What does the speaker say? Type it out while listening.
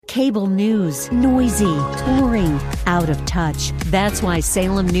Cable news, noisy, boring, out of touch. That's why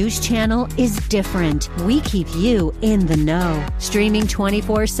Salem News Channel is different. We keep you in the know. Streaming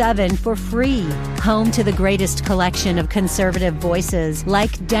 24/7 for free. Home to the greatest collection of conservative voices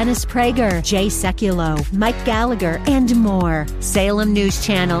like Dennis Prager, Jay Sekulow, Mike Gallagher, and more. Salem News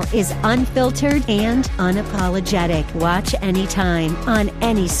Channel is unfiltered and unapologetic. Watch anytime, on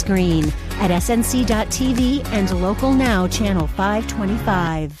any screen, at snc.tv and Local Now Channel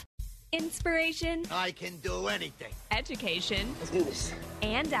 525. Inspiration. I can do anything. Education. Let's do this.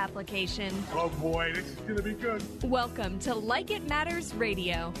 And application. Oh boy, this is going to be good. Welcome to Like It Matters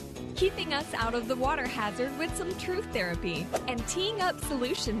Radio. Keeping us out of the water hazard with some truth therapy and teeing up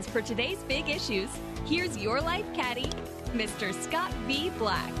solutions for today's big issues. Here's your life caddy, Mr. Scott V.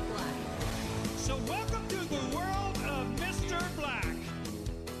 Black. So welcome to the world of Mr. Black.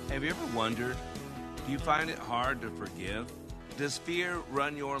 Have you ever wondered, do you find it hard to forgive? Does fear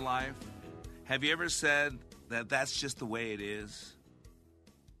run your life? Have you ever said that that's just the way it is?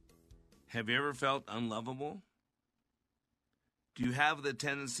 Have you ever felt unlovable? Do you have the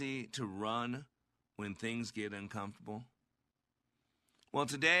tendency to run when things get uncomfortable? Well,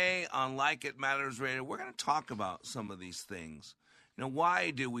 today on Like It Matters Radio, we're going to talk about some of these things. Why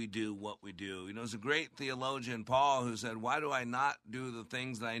do we do what we do? There's a great theologian, Paul, who said, why do I not do the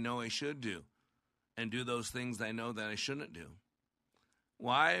things that I know I should do and do those things that I know that I shouldn't do?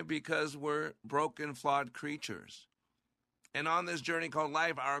 Why? Because we're broken, flawed creatures. And on this journey called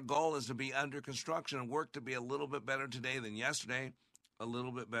life, our goal is to be under construction and work to be a little bit better today than yesterday, a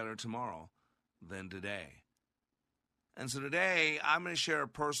little bit better tomorrow than today. And so today, I'm going to share a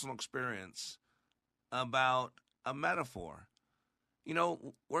personal experience about a metaphor.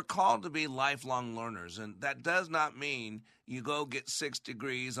 We're called to be lifelong learners, and that does not mean you go get 6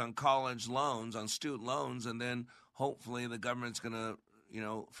 degrees on college loans, on student loans, and then hopefully the government's going to,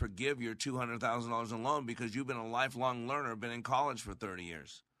 forgive your $200,000 in loan because you've been a lifelong learner, been in college for 30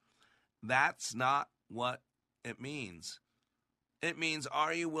 years. That's not what it means. It means,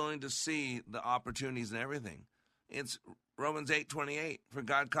 are you willing to see the opportunities in everything? It's Romans 8:28, for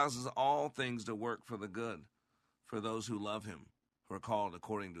God causes all things to work for the good, for those who love him, who are called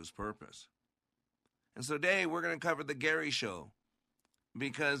according to his purpose. And so today we're going to cover the Gary Show,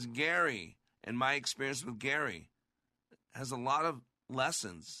 because Gary, and my experience with Gary, has a lot of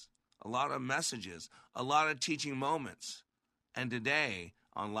lessons, a lot of messages, a lot of teaching moments. And today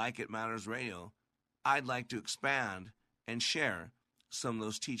on Like It Matters Radio, I'd like to expand and share some of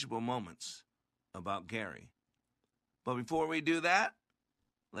those teachable moments about Gary. But before we do that,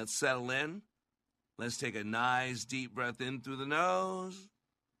 let's settle in. Let's take a nice deep breath in through the nose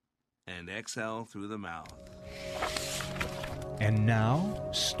and exhale through the mouth. And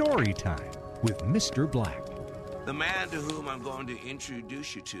now, story time with Mr. Black. The man to whom I'm going to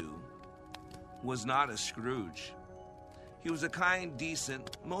introduce you to was not a Scrooge. He was a kind,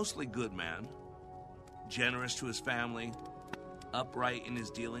 decent, mostly good man, generous to his family, upright in his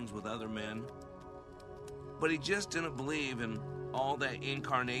dealings with other men. But he just didn't believe in all that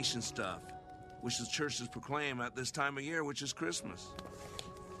incarnation stuff, which the churches proclaim at this time of year, which is Christmas.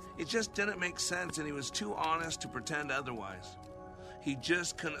 It just didn't make sense, and he was too honest to pretend otherwise. He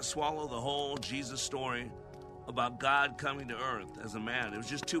just couldn't swallow the whole Jesus story about God coming to earth as a man. It was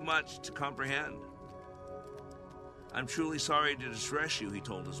just too much to comprehend. I'm truly sorry to distress you, he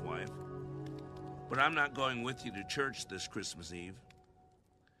told his wife, but I'm not going with you to church this Christmas Eve.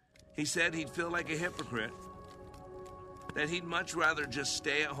 He said he'd feel like a hypocrite, that he'd much rather just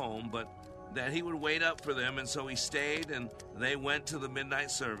stay at home, but that he would wait up for them, and so he stayed, and they went to the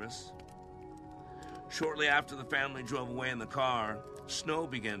midnight service. Shortly after the family drove away in the car, snow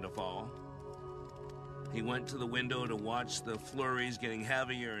began to fall. He went to the window to watch the flurries getting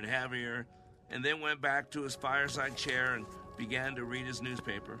heavier and heavier, and then went back to his fireside chair and began to read his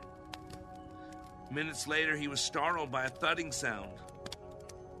newspaper. Minutes later, he was startled by a thudding sound.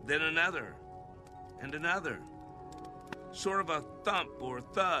 Then another, and another. Sort of a thump or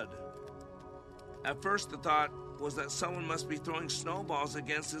thud. At first, the thought was that someone must be throwing snowballs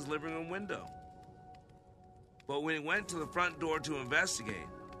against his living room window. But when he went to the front door to investigate,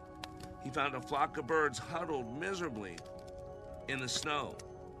 he found a flock of birds huddled miserably in the snow.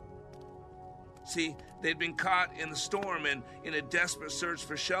 See, they'd been caught in the storm and, in a desperate search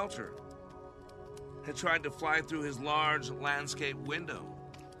for shelter, had tried to fly through his large landscape window.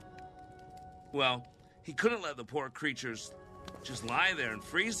 Well, he couldn't let the poor creatures just lie there and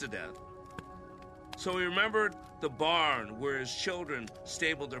freeze to death. So he remembered the barn where his children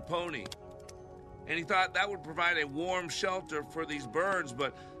stabled their pony, And he thought that would provide a warm shelter for these birds,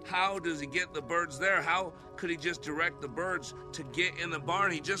 but how does he get the birds there? How could he just direct the birds to get in the barn?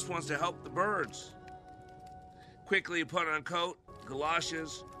 He just wants to help the birds. Quickly he put on a coat,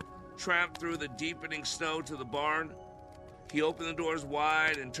 galoshes, tramped through the deepening snow to the barn. He opened the doors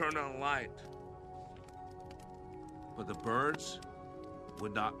wide and turned on a light. But the birds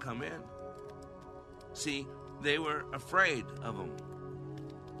would not come in. See, they were afraid of him.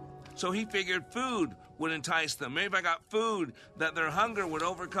 So he figured food would entice them. Maybe if I got food, that their hunger would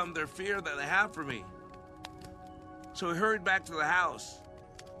overcome their fear that they have for me. So he hurried back to the house,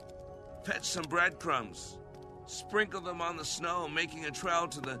 fetched some breadcrumbs, sprinkled them on the snow, making a trail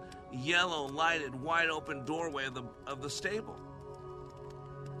to the yellow, lighted, wide-open doorway of the stable.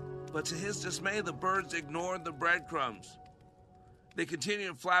 But to his dismay, the birds ignored the breadcrumbs. They continued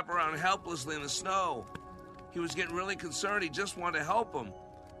to flap around helplessly in the snow. He was getting really concerned. He just wanted to help them,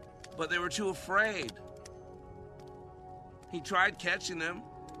 but they were too afraid. He tried catching them.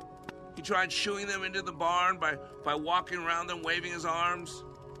 He tried shooing them into the barn by walking around them, waving his arms.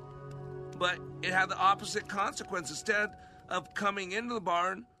 But it had the opposite consequence. Instead of coming into the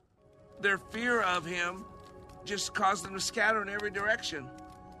barn, their fear of him just caused them to scatter in every direction,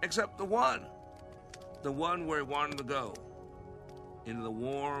 except the one where he wanted to go, into the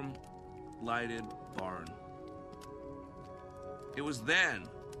warm, lighted barn. It was then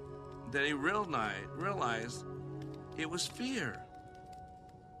that he realized it was fear.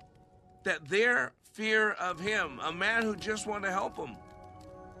 That their fear of him, a man who just wanted to help him,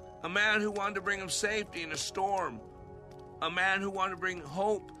 a man who wanted to bring him safety in a storm, a man who wanted to bring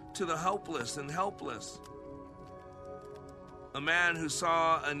hope to the helpless and helpless, a man who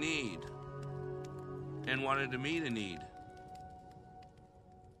saw a need and wanted to meet a need.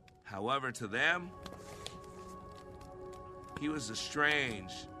 However, to them, he was a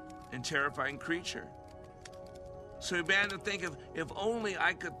strange and terrifying creature. So he began to think of, if only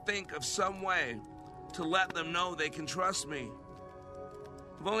I could think of some way to let them know they can trust me.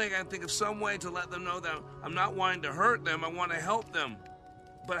 If only I can think of some way to let them know that I'm not wanting to hurt them, I want to help them.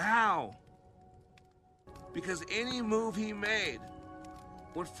 But how? Because any move he made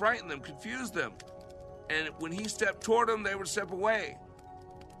would frighten them, confuse them. And when he stepped toward them, they would step away.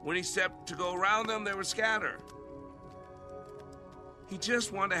 When he stepped to go around them, they would scatter. He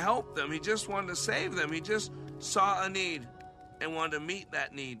just wanted to help them. He just wanted to save them. He just saw a need and wanted to meet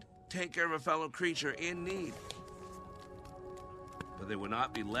that need, take care of a fellow creature in need. But they would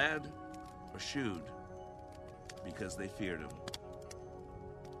not be led or shooed because they feared him.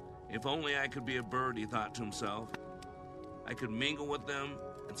 If only I could be a bird, he thought to himself. I could mingle with them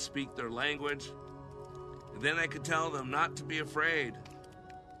and speak their language. And then I could tell them not to be afraid.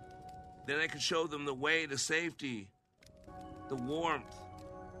 Then I could show them the way to safety, the warmth,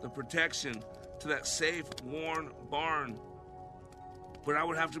 the protection to that safe, warm barn. But I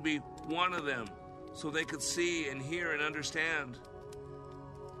would have to be one of them so they could see and hear and understand.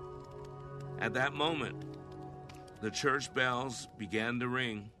 At that moment, the church bells began to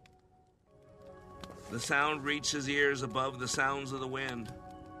ring. The sound reached his ears above the sounds of the wind,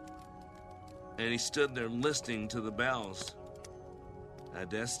 and he stood there listening to the bells.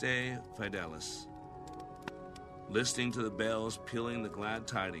 Adeste Fidelis, listening to the bells pealing the glad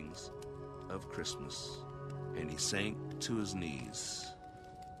tidings of Christmas, and he sank to his knees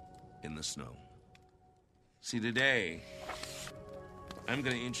in the snow. See, today, I'm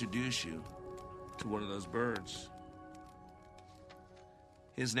going to introduce you to one of those birds.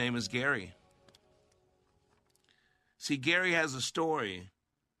 His name is Gary. See, Gary has a story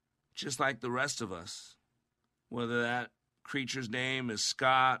just like the rest of us, whether that creature's name is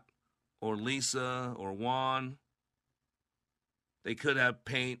Scott or Lisa or Juan. They could have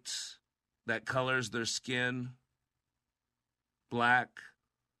paint that colors their skin, black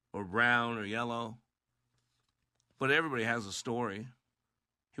or brown or yellow. But everybody has a story.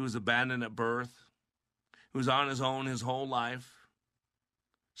 He was abandoned at birth. He was on his own his whole life,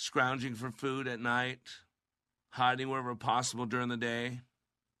 scrounging for food at night, hiding wherever possible during the day.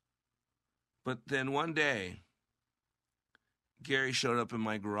 But then one day, Gary showed up in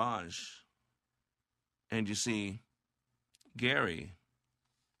my garage. And you see, Gary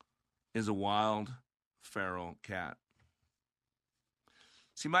is a wild, feral cat.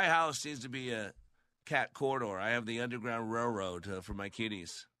 See, my house seems to be a cat corridor. I have the Underground Railroad for my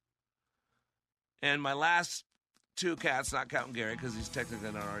kitties. And my last two cats, not counting Gary because he's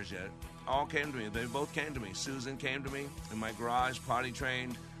technically not ours yet, all came to me. They both came to me. Susan came to me in my garage, potty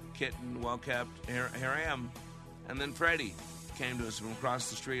trained, kitten, well kept. Here I am. And then Freddie came to us from across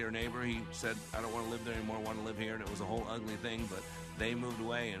the street. Our neighbor, he said, I don't want to live there anymore, I want to live here. And it was a whole ugly thing, but they moved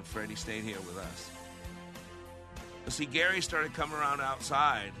away, and Freddie stayed here with us. But see, Gary started coming around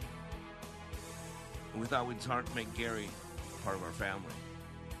outside, and we thought we'd start to make Gary part of our family.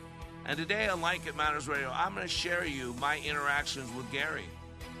 And today on Like It Matters Radio, I'm going to share you my interactions with Gary.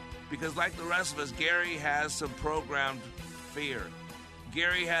 Because like the rest of us, Gary has some programmed fear.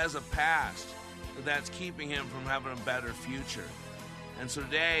 Gary has a past that's keeping him from having a better future. And so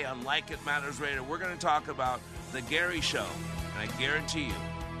today on Like It Matters Radio, we're going to talk about the Gary Show. And I guarantee you,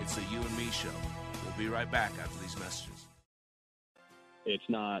 it's a you and me show. We'll be right back after these messages. It's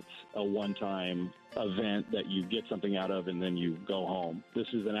not a one-time event that you get something out of and then you go home. This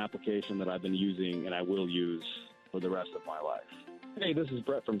is an application that I've been using and I will use for the rest of my life. Hey, this is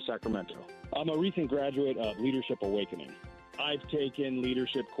Brett from Sacramento. I'm a recent graduate of Leadership Awakening. I've taken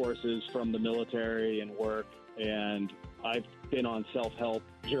leadership courses from the military and work, and I've been on self-help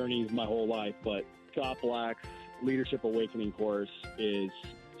journeys my whole life, but Scott Black's Leadership Awakening course is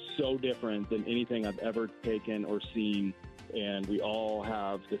so different than anything I've ever taken or seen, and we all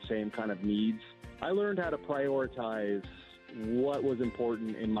have the same kind of needs. I learned how to prioritize what was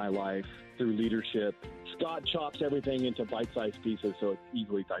important in my life through leadership. Scott chops everything into bite-sized pieces so it's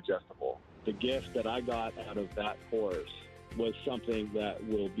easily digestible. The gift that I got out of that course was something that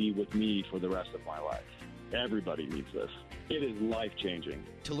will be with me for the rest of my life. Everybody needs this. It is life-changing.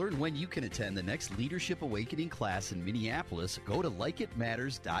 To learn when you can attend the next Leadership Awakening class in Minneapolis, go to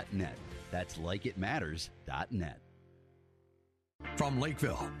likeitmatters.net. That's likeitmatters.net. From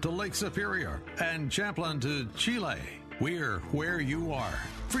Lakeville to Lake Superior and Champlain to Chile, we're where you are.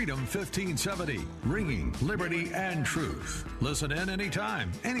 Freedom 1570, ringing liberty and truth. Listen in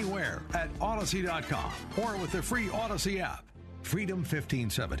anytime, anywhere at Odyssey.com or with the free Odyssey app. Freedom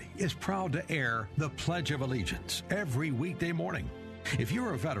 1570 is proud to air the Pledge of Allegiance every weekday morning. If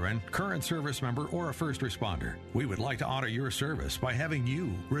you're a veteran, current service member, or a first responder, we would like to honor your service by having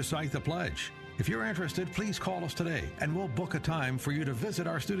you recite the pledge. If you're interested, please call us today and we'll book a time for you to visit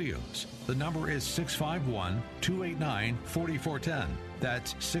our studios. The number is 651-289-4410.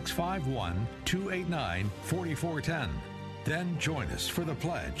 That's 651-289-4410. Then join us for the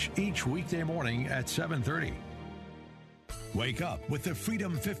pledge each weekday morning at 7:30. Wake up with the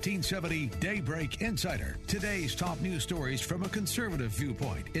Freedom 1570 Daybreak Insider. Today's top news stories from a conservative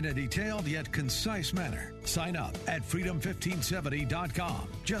viewpoint in a detailed yet concise manner. Sign up at freedom1570.com.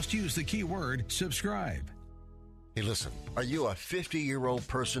 Just use the keyword subscribe. Hey, listen, are you a 50-year-old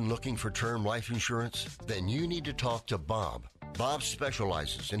person looking for term life insurance? Then you need to talk to Bob. Bob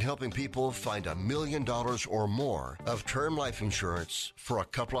specializes in helping people find $1 million or more of term life insurance for a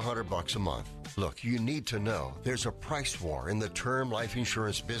couple of $100 a month. Look, you need to know there's a price war in the term life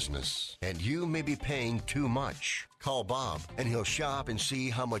insurance business, and you may be paying too much. Call Bob, and he'll shop and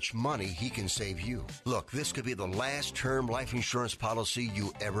see how much money he can save you. Look, this could be the last term life insurance policy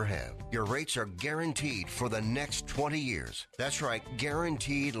you ever have. Your rates are guaranteed for the next 20 years. That's right,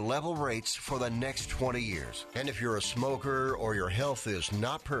 guaranteed level rates for the next 20 years. And if you're a smoker or your health is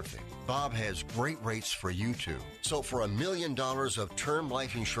not perfect, Bob has great rates for you too. So for $1 million of term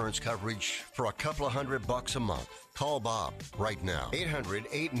life insurance coverage for a couple of $100 a month, call Bob right now.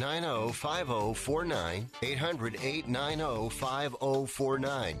 800-890-5049.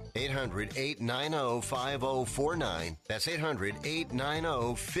 800-890-5049. 800-890-5049. That's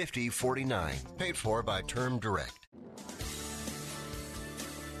 800-890-5049. Paid for by Term Direct.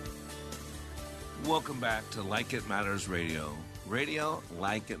 Welcome back to Like It Matters Radio. Radio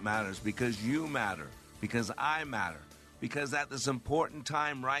like it matters because you matter, because I matter, because at this important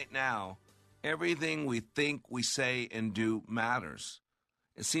time right now, everything we think, we say, and do matters.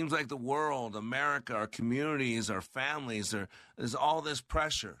 It seems like the world, America, our communities, our families, there's all this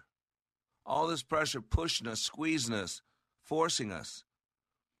pressure pushing us, squeezing us, forcing us.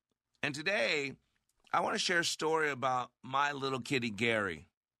 And today, I want to share a story about my little kitty, Gary.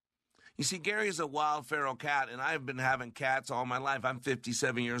 You see, Gary is a wild feral cat, and I've been having cats all my life. I'm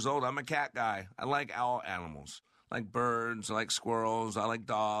 57 years old. I'm a cat guy. I like all animals. I like birds, I like squirrels, I like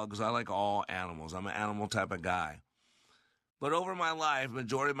dogs, I like all animals. I'm an animal type of guy. But over my life, the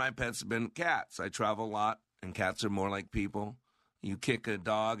majority of my pets have been cats. I travel a lot, and cats are more like people. You kick a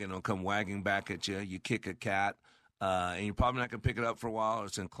dog, and it'll come wagging back at you. You kick a cat, and you're probably not going to pick it up for a while, or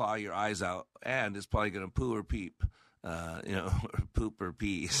it's going to claw your eyes out, and it's probably going to poo or peep. Or poop or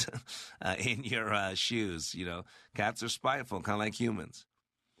pees in your shoes. Cats are spiteful, kind of like humans.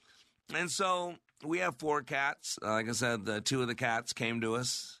 And so we have 4 cats. Like I said, 2 of the cats came to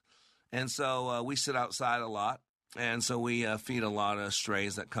us. And so we sit outside a lot. And so we feed a lot of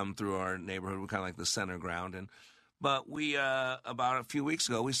strays that come through our neighborhood. We're kind of like the center ground. But we, about a few weeks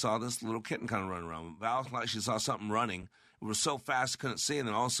ago, we saw this little kitten kind of running around. Val thought she saw something running. It was so fast, couldn't see. And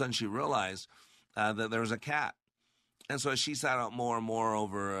then all of a sudden she realized that there was a cat. And so as she sat out more and more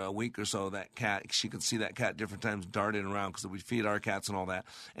over a week or so, that cat, she could see that cat different times darting around because we feed our cats and all that.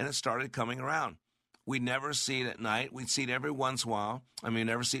 And it started coming around. We'd never see it at night. We'd see it every once in a while. I mean,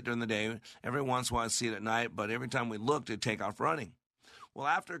 never see it during the day. Every once in a while I'd see it at night. But every time we looked, it'd take off running. Well,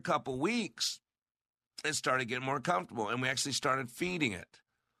 after a couple weeks, it started getting more comfortable, and we actually started feeding it.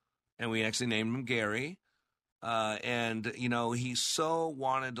 And we actually named him Gary. And, you know, he so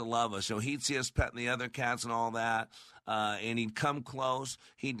wanted to love us. You know, he'd see us petting the other cats and all that, and he'd come close.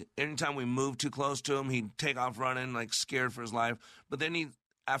 Anytime we moved too close to him, he'd take off running, like scared for his life. But then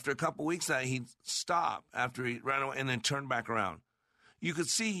after a couple weeks of that, he'd stop after he ran away and then turn back around. You could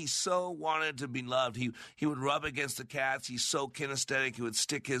see he so wanted to be loved. He would rub against the cats. He's so kinesthetic. He would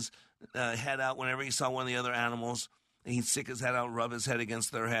stick his head out whenever he saw one of the other animals. And he'd stick his head out and rub his head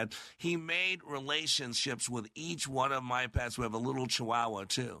against their head. He made relationships with each one of my pets. We have a little Chihuahua,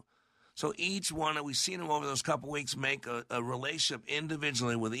 too. So each one, we've seen him over those couple weeks make a relationship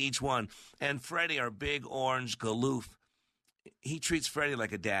individually with each one. And Freddie, our big orange Galoof, he treats Freddie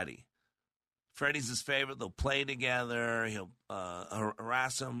like a daddy. Freddie's his favorite. They'll play together. He'll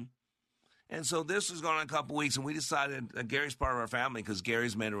harass him. And so this was going on a couple weeks, and we decided Gary's part of our family because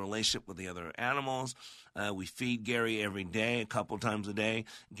Gary's made a relationship with the other animals. We feed Gary every day, a couple times a day.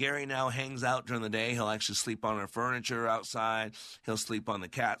 Gary now hangs out during the day. He'll actually sleep on our furniture outside. He'll sleep on the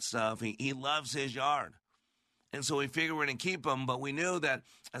cat stuff. He loves his yard. And so we figured we're going to keep him, but we knew that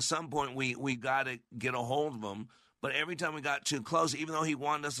at some point we got to get a hold of him. But every time we got too close, even though he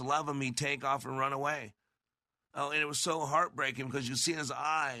wanted us to love him, he'd take off and run away. Oh, and it was so heartbreaking because you see in his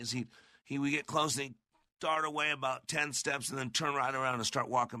eyes, he would get close and he'd dart away about 10 steps and then turn right around and start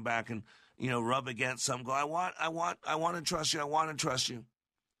walking back and, you know, rub against some, go, I want to trust you. I want to trust you.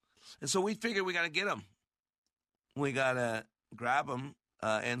 And so we figured we got to get him. We got to grab him.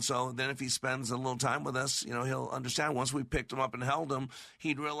 And so then if he spends a little time with us, you know, he'll understand. Once we picked him up and held him,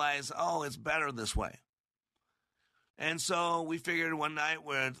 he'd realize, oh, it's better this way. And so we figured one night,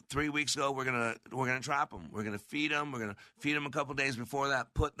 3 weeks ago, we're gonna trap him. We're gonna feed him. We're gonna feed him a couple days before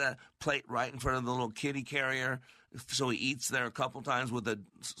that. Put that plate right in front of the little kitty carrier, so he eats there a couple times with the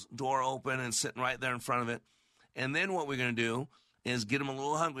door open and sitting right there in front of it. And then what we're gonna do is get him a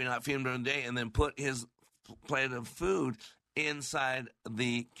little hungry, not feed him during the day, and then put his plate of food inside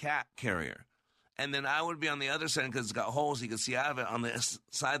the cat carrier. And then I would be on the other side because it's got holes he could see out of it on the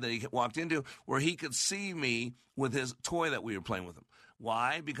side that he walked into where he could see me with his toy that we were playing with him.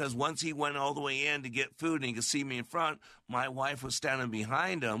 Why? Because once he went all the way in to get food and he could see me in front, my wife was standing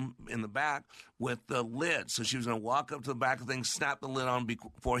behind him in the back with the lid. So she was going to walk up to the back of the thing, snap the lid on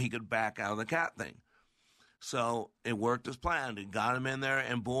before he could back out of the cat thing. So it worked as planned. It got him in there,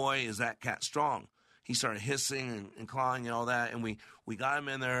 and boy, is that cat strong. He started hissing and clawing and all that, and we got him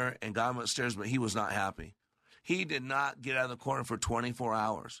in there and got him upstairs, but he was not happy. He did not get out of the corner for 24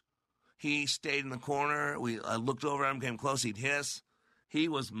 hours. He stayed in the corner. I looked over at him, came close, he'd hiss. He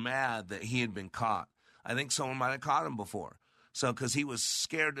was mad that he had been caught. I think someone might have caught him before, so because he was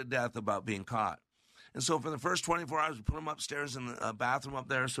scared to death about being caught. And so for the first 24 hours, we put him upstairs in the bathroom up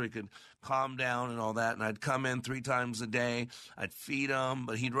there so he could calm down and all that. And I'd come in 3 times a day. I'd feed him,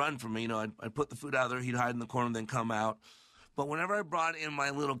 but he'd run from me. You know, I'd put the food out there. He'd hide in the corner, then come out. But whenever I brought in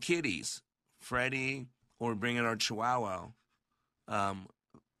my little kitties, Freddie, or bring in our Chihuahua,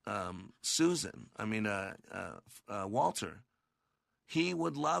 Walter, he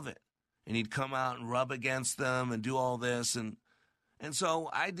would love it. And he'd come out and rub against them and do all this. And so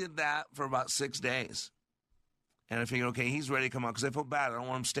I did that for about 6 days. And I figured, okay, he's ready to come out because I felt bad. I don't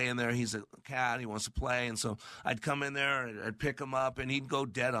want him staying there. He's a cat. He wants to play. And so I'd come in there, and I'd pick him up, and he'd go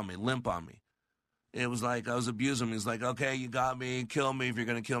dead on me, limp on me. It was like I was abusing him. He's like, okay, you got me. Kill me if you're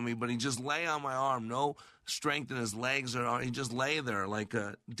going to kill me. But he'd just lay on my arm. No strength in his legs. He'd just lay there like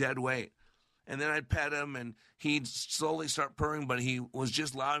a dead weight. And then I'd pet him, and he'd slowly start purring, but he was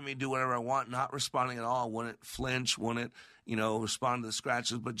just allowing me to do whatever I want, not responding at all. Wouldn't flinch, wouldn't, respond to the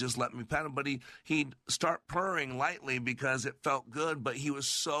scratches, but just let me pet him. But he'd start purring lightly because it felt good, but he was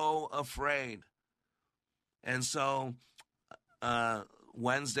so afraid. And so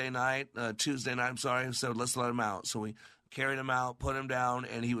Tuesday night, I said, let's let him out. So we carried him out, put him down,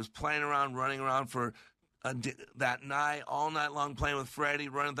 and he was playing around, running around for that night, all night long, playing with Freddie,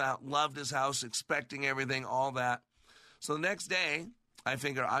 running out, loved his house, expecting everything, all that. So the next day, I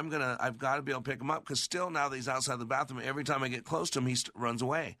figure I've got to be able to pick him up because still now that he's outside the bathroom, every time I get close to him, he runs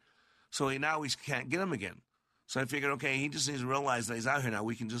away. So now we can't get him again. So I figured, okay, he just needs to realize that he's out here now.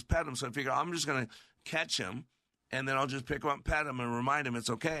 We can just pet him. So I figured I'm just going to catch him and then I'll just pick him up, pet him, and remind him it's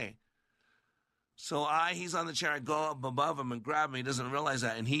okay. So he's on the chair. I go up above him and grab him. He doesn't realize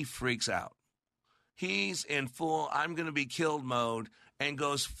that, and he freaks out. He's in full I'm going to be killed mode and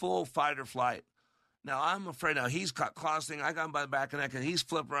goes full fight or flight. Now, I'm afraid now he's got claws thing. I got him by the back of the neck, and he's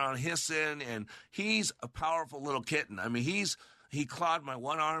flipping around, hissing, and he's a powerful little kitten. I mean, he clawed my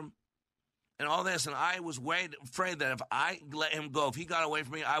one arm and all this, and I was afraid that if I let him go, if he got away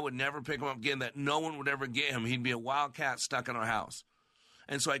from me, I would never pick him up again, that no one would ever get him. He'd be a wild cat stuck in our house.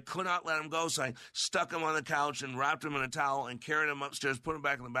 And so I could not let him go, so I stuck him on the couch and wrapped him in a towel and carried him upstairs, put him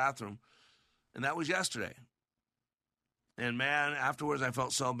back in the bathroom. And that was yesterday. And, man, afterwards I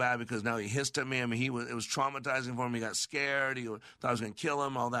felt so bad because now he hissed at me. I mean, it was traumatizing for him. He got scared. He thought I was going to kill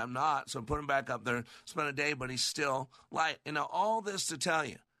him, all that. I'm not. So I put him back up there, spent a day, but he's still light. And now all this to tell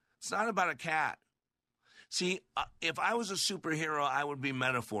you, it's not about a cat. See, if I was a superhero, I would be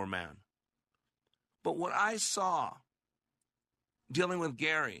Metaphor Man. But what I saw dealing with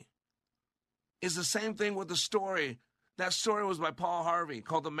Gary is the same thing with the story. That story was by Paul Harvey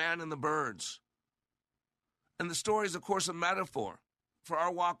called The Man and the Birds. And the story is, of course, a metaphor for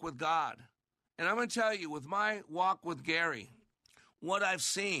our walk with God. And I'm going to tell you, with my walk with Gary, what I've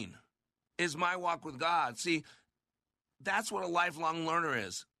seen is my walk with God. See, that's what a lifelong learner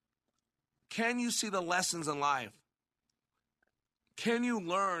is. Can you see the lessons in life? Can you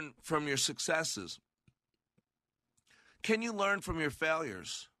learn from your successes? Can you learn from your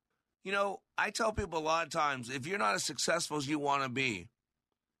failures? You know, I tell people a lot of times, if you're not as successful as you want to be,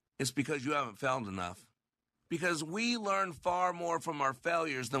 it's because you haven't failed enough. Because we learn far more from our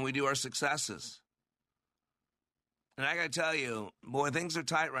failures than we do our successes. And I got to tell you, boy, things are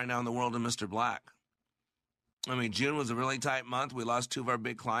tight right now in the world of Mr. Black. I mean, June was a really tight month. We lost 2 of our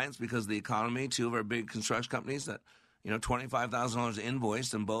big clients because of the economy, 2 of our big construction companies that, $25,000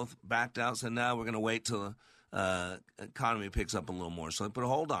 invoiced, and both backed out, said, no, we're going to wait till the economy picks up a little more. So they put a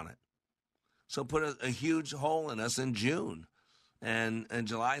hold on it. So put a huge hole in us in June. And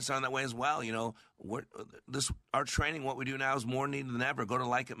July starting that way as well. Our training, what we do now, is more needed than ever. Go to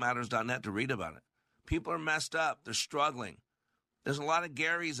likeitmatters.net to read about it. People are messed up. They're struggling. There's a lot of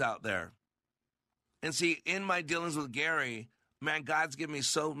Garys out there. And see, in my dealings with Gary, man, God's given me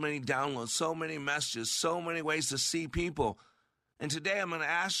so many downloads, so many messages, so many ways to see people. And today I'm going to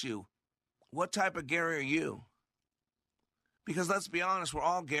ask you, what type of Gary are you? Because let's be honest, we're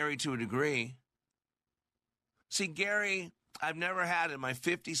all Gary to a degree. See, Gary, I've never had in my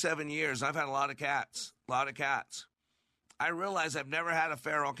 57 years. I've had a lot of cats. I realize I've never had a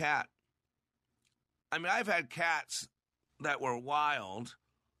feral cat. I mean, I've had cats that were wild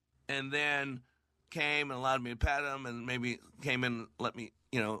and then came and allowed me to pet them and maybe came in and let me,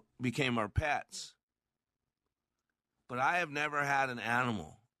 became our pets. But I have never had an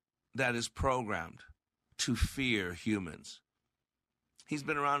animal that is programmed to fear humans. He's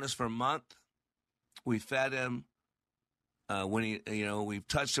been around us for a month. We fed him. We've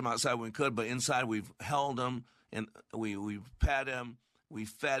touched him outside when we could, but inside we've held him and we've pet him, we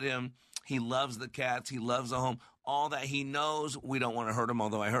fed him. He loves the cats. He loves the home. All that he knows, we don't want to hurt him,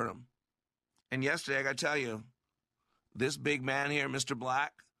 although I hurt him. And yesterday, I got to tell you, this big man here, Mr.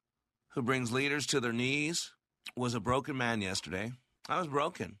 Black, who brings leaders to their knees, was a broken man yesterday. I was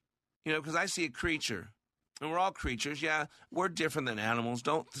broken, because I see a creature, and we're all creatures. Yeah, we're different than animals.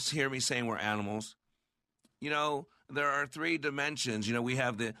 Don't hear me saying we're animals. There are 3 dimensions. We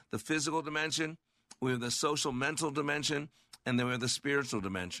have the physical dimension, we have the social mental dimension, and then we have the spiritual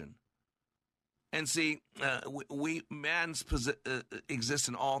dimension. And see, man's exists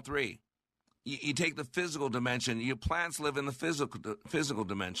in all 3. You take the physical dimension, plants live in the physical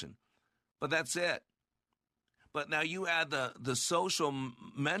dimension, but that's it. But now you add the social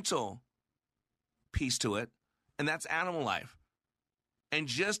mental piece to it, and that's animal life. And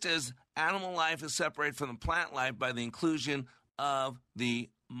just as animal life is separated from the plant life by the inclusion of the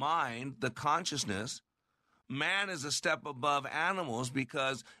mind, the consciousness, man is a step above animals,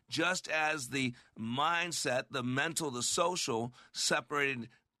 because just as the mindset, the mental, the social separated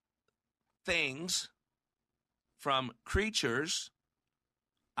things from creatures,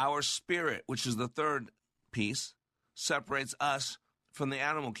 our spirit, which is the 3rd piece, separates us from the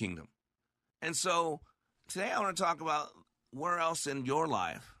animal kingdom. And so today I want to talk about where else in your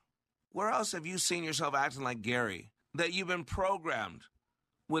life, where else have you seen yourself acting like Gary, that you've been programmed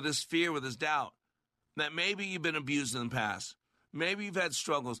with his fear, with his doubt, that maybe you've been abused in the past. Maybe you've had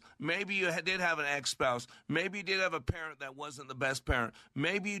struggles. Maybe you did have an ex-spouse. Maybe you did have a parent that wasn't the best parent.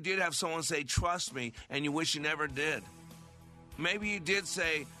 Maybe you did have someone say, trust me, and you wish you never did. Maybe you did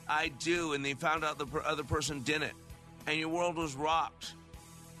say, I do, and they found out the other person didn't, and your world was rocked.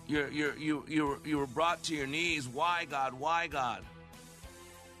 You were brought to your knees. Why, God? Why, God?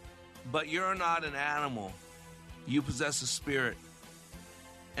 But you're not an animal. You possess a spirit.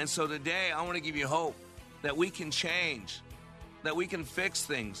 And so today, I want to give you hope that we can change, that we can fix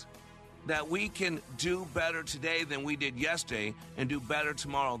things, that we can do better today than we did yesterday and do better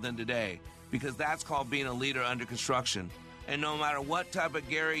tomorrow than today, because that's called being a leader under construction. And no matter what type of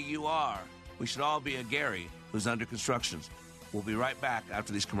Gary you are, we should all be a Gary who's under construction. We'll be right back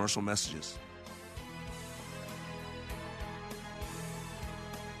after these commercial messages.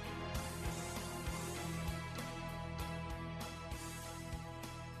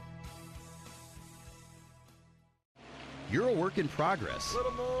 You're a work in progress. A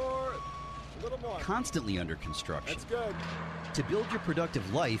little more. Constantly under construction. That's good. To build your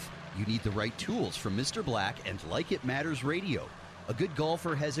productive life, you need the right tools from Mr. Black and Like It Matters Radio. A good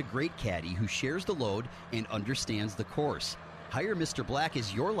golfer has a great caddy who shares the load and understands the course. Hire Mr. Black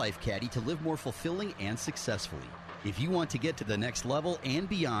as your life caddy to live more fulfilling and successfully. If you want to get to the next level and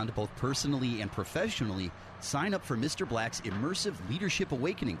beyond, both personally and professionally, sign up for Mr. Black's immersive Leadership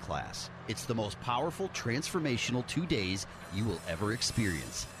Awakening class. It's the most powerful, transformational 2 days you will ever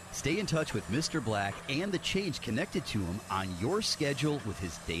experience. Stay in touch with Mr. Black and the change connected to him on your schedule with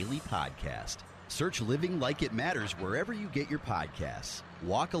his daily podcast. Search Living Like It Matters wherever you get your podcasts.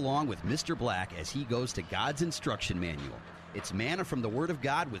 Walk along with Mr. Black as he goes to God's instruction manual. It's manna from the Word of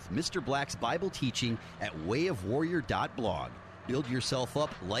God with Mr. Black's Bible teaching at wayofwarrior.blog. Build yourself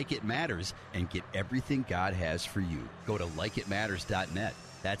up like it matters and get everything God has for you. Go to likeitmatters.net.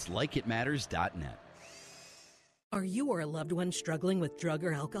 That's likeitmatters.net. Are you or a loved one struggling with drug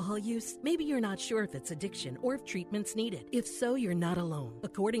or alcohol use? Maybe you're not sure if it's addiction or if treatment's needed. If so, you're not alone.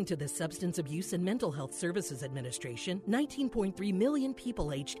 According to the Substance Abuse and Mental Health Services Administration, 19.3 million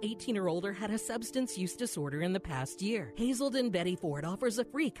people aged 18 or older had a substance use disorder in the past year. Hazelden Betty Ford offers a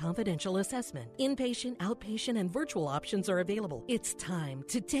free confidential assessment. Inpatient, outpatient, and virtual options are available. It's time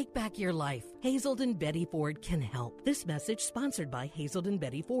to take back your life. Hazelden Betty Ford can help. This message sponsored by Hazelden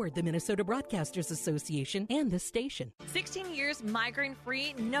Betty Ford, the Minnesota Broadcasters Association, and the state. 16 years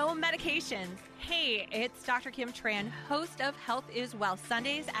migraine-free, no medications. Hey, it's Dr. Kim Tran, host of Health is Wealth,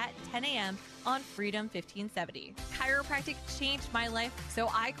 Sundays at 10 a.m. on Freedom 1570. Chiropractic changed my life, so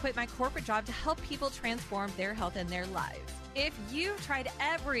I quit my corporate job to help people transform their health and their lives. If you've tried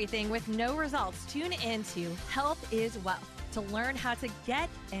everything with no results, tune into Health is Wealth to learn how to get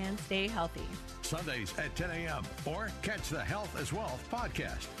and stay healthy. Sundays at 10 a.m. or catch the Health is Wealth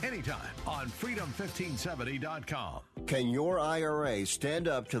podcast anytime on freedom1570.com. Can your IRA stand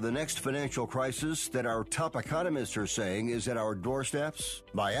up to the next financial crisis that our top economists are saying is at our doorsteps?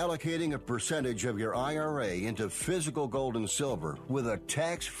 By allocating a percentage of your IRA into physical gold and silver with a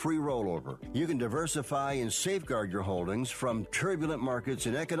tax-free rollover, you can diversify and safeguard your holdings from turbulent markets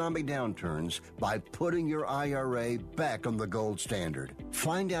and economic downturns by putting your IRA back on the gold standard.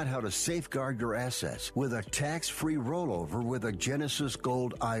 Find out how to safeguard your assets with a tax-free rollover with a Genesis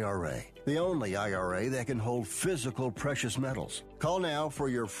Gold IRA, the only IRA that can hold physical precious metals. Call now for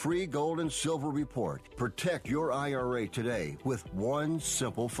your free gold and silver report. Protect your IRA today with one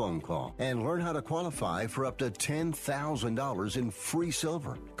simple phone call and learn how to qualify for up to $10,000 in free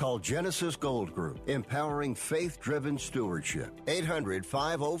silver. Call Genesis Gold Group, empowering faith-driven stewardship.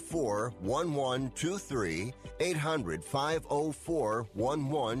 800-504-1123.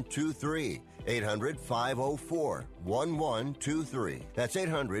 800-504-1123. 800-504-1123. That's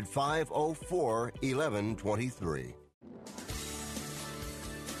 800-504-1123.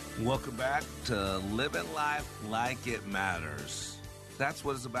 Welcome back to Living Life Like It Matters. That's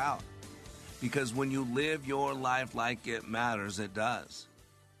what it's about. Because when you live your life like it matters, it does.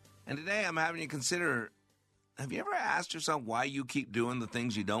 And today I'm having you consider, have you ever asked yourself why you keep doing the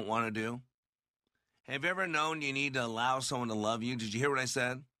things you don't want to do? Have you ever known you need to allow someone to love you? Did you hear what I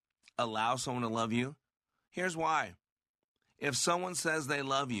said? Allow someone to love you? Here's why. If someone says they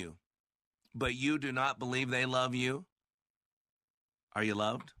love you, but you do not believe they love you, are you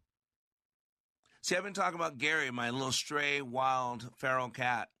loved? See, I've been talking about Gary, my little stray, wild, feral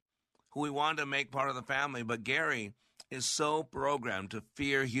cat, who we wanted to make part of the family, but Gary is so programmed to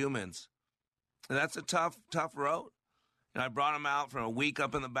fear humans. And that's a tough road. And I brought him out for a week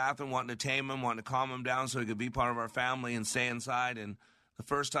up in the bathroom, wanting to tame him, wanting to calm him down so he could be part of our family and stay inside. And the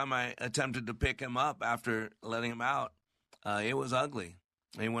first time I attempted to pick him up after letting him out, it was ugly.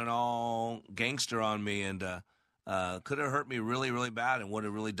 He went all gangster on me and could have hurt me really, really bad and would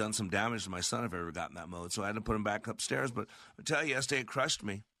have really done some damage to my son if I ever got in that mode. So I had to put him back upstairs. But I tell you, yesterday it crushed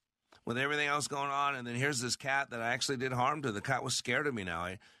me with everything else going on. And then here's this cat that I actually did harm to. The cat was scared of me now.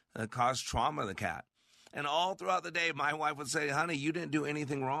 I caused trauma to the cat. And all throughout the day, my wife would say, honey, you didn't do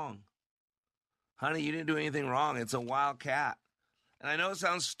anything wrong. Honey, you didn't do anything wrong. It's a wild cat. And I know it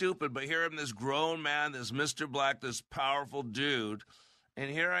sounds stupid, but here I'm this grown man, this Mr. Black, this powerful dude,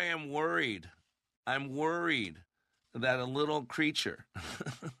 and here I am worried. I'm worried that a little creature,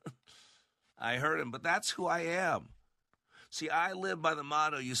 I hurt him, but that's who I am. See, I live by the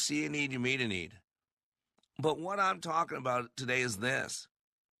motto, you see a need, you meet a need. But what I'm talking about today is this.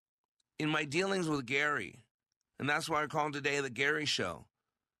 In my dealings with Gary, and that's why I call him today the Gary Show,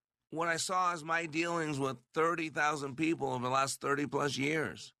 what I saw is my dealings with 30,000 people over the last 30 plus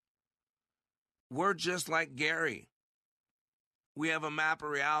years. We're just like Gary. We have a map of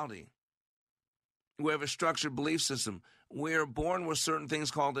reality. We have a structured belief system. We are born with certain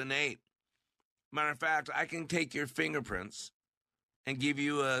things called innate. Matter of fact, I can take your fingerprints and give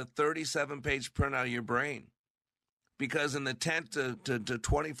you a 37-page printout of your brain. Because in the 10th to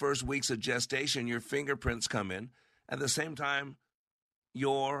 21st weeks of gestation, your fingerprints come in. At the same time,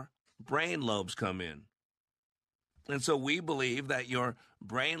 your brain lobes come in. And so we believe that your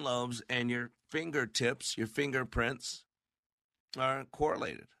brain lobes and your fingertips, your fingerprints, are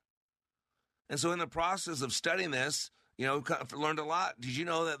correlated. And so in the process of studying this, I've learned a lot. Did you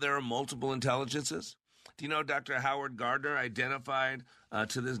know that there are multiple intelligences? Do you know Dr. Howard Gardner identified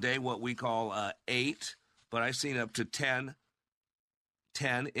to this day what we call 8, but I've seen up to 10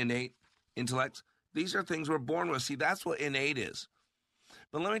 innate intellects? These are things we're born with. See, that's what innate is.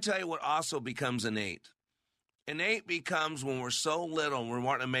 But let me tell you what also becomes innate. Innate becomes when we're so little and we're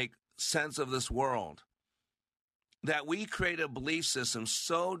wanting to make sense of this world that we create a belief system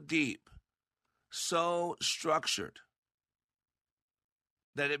so deep, so structured,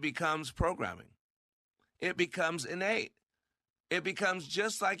 that it becomes programming. It becomes innate. It becomes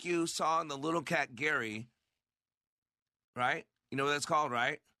just like you saw in the little cat Gary, right? You know what that's called,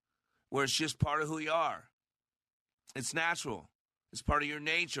 right? Where it's just part of who you are. It's natural. It's part of your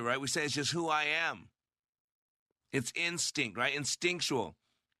nature, right? We say it's just who I am. It's instinct, right? Instinctual.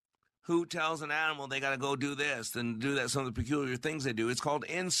 Who tells an animal they got to go do this and do that, some of the peculiar things they do? It's called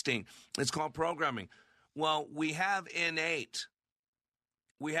instinct. It's called programming. Well, we have innate.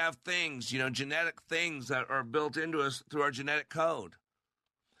 We have things, genetic things that are built into us through our genetic code.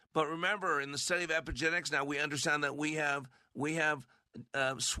 But remember, in the study of epigenetics now, we understand that we have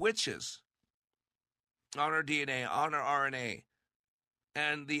switches on our DNA, on our RNA.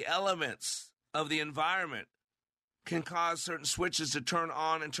 And the elements of the environment can cause certain switches to turn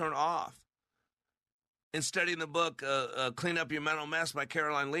on and turn off. In studying the book, Clean Up Your Mental Mess by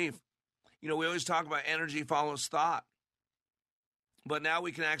Caroline Leaf, we always talk about energy follows thought. But now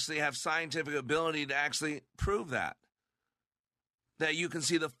we can actually have scientific ability to actually prove that. That you can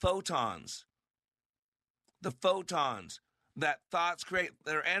see the photons that thoughts create,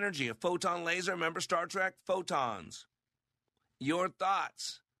 their energy. A photon laser, remember Star Trek? Photons. Your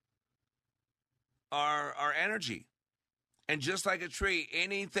thoughts are energy. And just like a tree,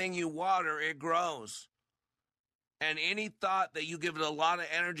 anything you water, it grows. And any thought that you give it a lot of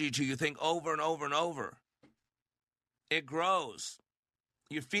energy to, you think over and over and over, it grows.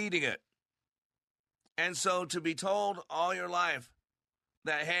 You're feeding it. And so to be told all your life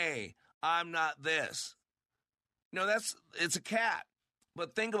that, hey, I'm not this, it's a cat.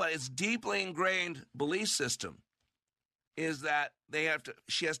 But think about it. It's deeply ingrained belief system is that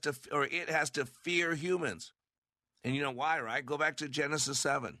it has to fear humans. And you know why, right? Go back to Genesis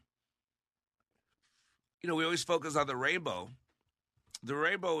 7. We always focus on the rainbow. The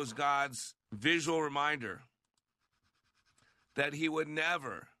rainbow is God's visual reminder that he would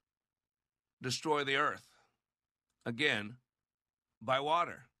never destroy the earth again by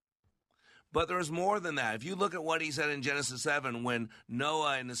water. But there's more than that. If you look at what he said in Genesis 7, when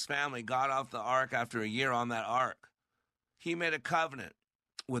Noah and his family got off the ark after a year on that ark, he made a covenant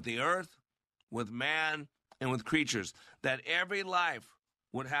with the earth, with man, and with creatures, that every life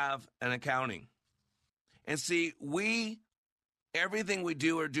would have an accounting. And see, everything we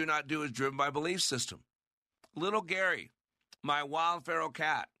do or do not do is driven by belief system. Little Gary, my wild feral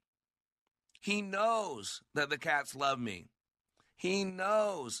cat, he knows that the cats love me. He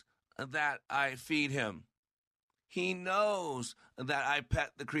knows that I feed him. He knows that I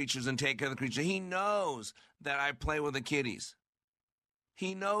pet the creatures and take care of the creatures. He knows that I play with the kitties.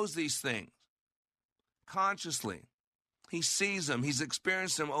 He knows these things consciously. He sees them. He's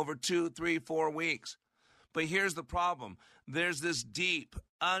experienced them over 2, 3, 4 weeks. But here's the problem. There's this deep,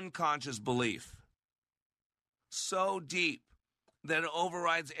 unconscious belief. So deep that it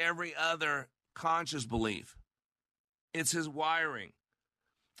overrides every other conscious belief. It's his wiring.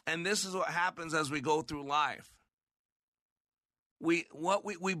 And this is what happens as we go through life. We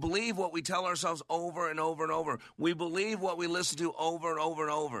believe what we tell ourselves over and over and over. We believe what we listen to over and over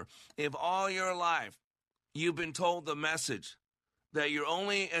and over. If all your life you've been told the message that you're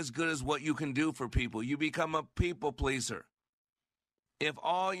only as good as what you can do for people, you become a people pleaser. If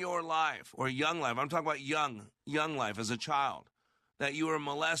all your life, or young life, I'm talking about young life as a child, that you were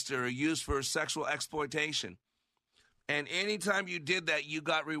molested or used for sexual exploitation, and anytime you did that, you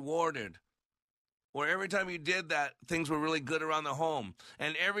got rewarded. Or every time you did that, things were really good around the home.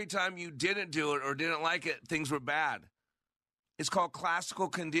 And every time you didn't do it or didn't like it, things were bad. It's called classical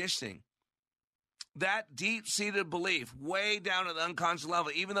conditioning. That deep-seated belief, way down at the unconscious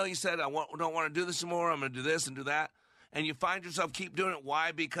level, even though you said, don't want to do this anymore, I'm going to do this and do that, and you find yourself keep doing it.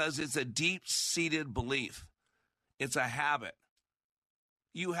 Why? Because it's a deep-seated belief. It's a habit.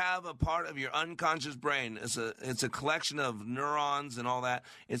 You have a part of your unconscious brain. It's a collection of neurons and all that.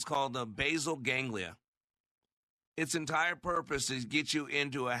 It's called the basal ganglia. Its entire purpose is to get you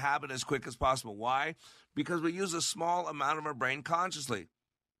into a habit as quick as possible. Why? Because we use a small amount of our brain consciously.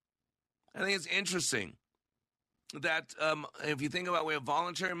 I think it's interesting that if you think about it, we have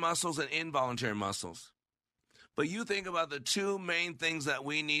voluntary muscles and involuntary muscles. But you think about the two main things that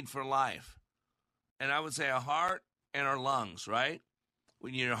we need for life. And I would say our heart and our lungs, right?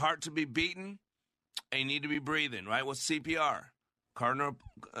 We need your heart to be beaten, and you need to be breathing, right? What's CPR?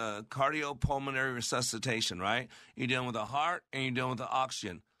 Cardiopulmonary resuscitation, right? You're dealing with the heart, and you're dealing with the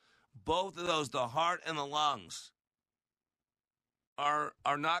oxygen. Both of those, the heart and the lungs, are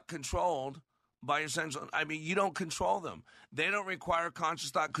not controlled by your central. I mean, you don't control them. They don't require conscious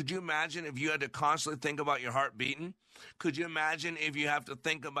thought. Could you imagine if you had to constantly think about your heart beating? Could you imagine if you have to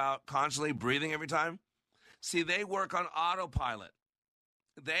think about constantly breathing every time? See, they work on autopilot.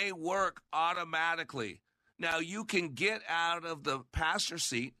 They work automatically. Now, you can get out of the passenger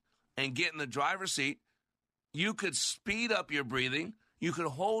seat and get in the driver's seat. You could speed up your breathing. You could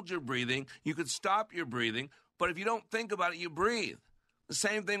hold your breathing. You could stop your breathing. But if you don't think about it, you breathe. The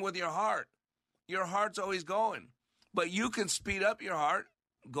same thing with your heart. Your heart's always going. But you can speed up your heart,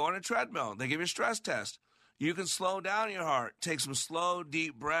 go on a treadmill. They give you a stress test. You can slow down your heart. Take some slow,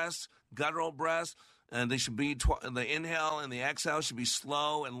 deep breaths, guttural breaths. And they should be, the inhale and the exhale should be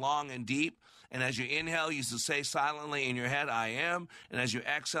slow and long and deep. And as you inhale, you should say silently in your head, I am. And as you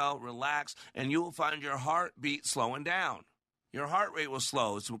exhale, relax. And you will find your heartbeat slowing down. Your heart rate will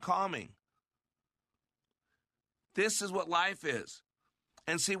slow. It's calming. This is what life is.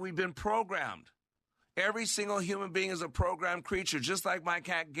 And see, we've been programmed. Every single human being is a programmed creature, just like my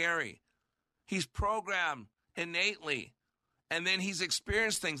cat, Gary. He's programmed innately. And then he's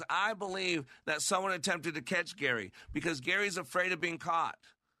experienced things. I believe that someone attempted to catch Gary because Gary's afraid of being caught.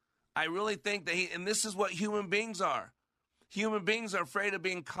 I really think that and this is what human beings are. Human beings are afraid of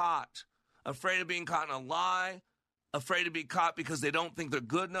being caught in a lie, afraid to be caught because they don't think they're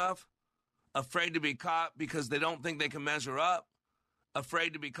good enough, afraid to be caught because they don't think they can measure up,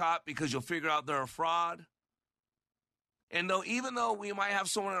 afraid to be caught because you'll figure out they're a fraud. And even though we might have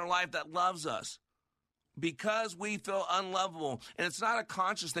someone in our life that loves us, because we feel unlovable, and it's not a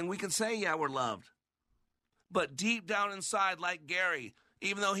conscious thing, we can say, yeah, we're loved. But deep down inside, like Gary,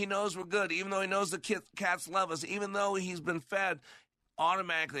 even though he knows we're good, even though he knows the cats love us, even though he's been fed,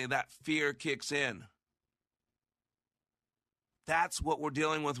 automatically that fear kicks in. That's what we're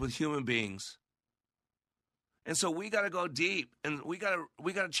dealing with human beings. And so we got to go deep, and we got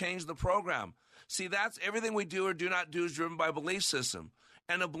to change the program. See, that's everything we do or do not do is driven by a belief system.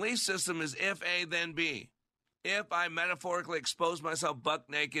 And a belief system is if A, then B. If I metaphorically expose myself buck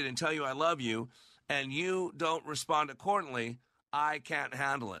naked and tell you I love you, and you don't respond accordingly, I can't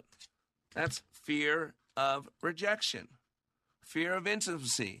handle it. That's fear of rejection. Fear of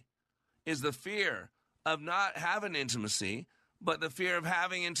intimacy is the fear of not having intimacy, but the fear of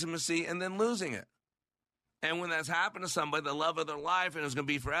having intimacy and then losing it. And when that's happened to somebody, the love of their life, and it's going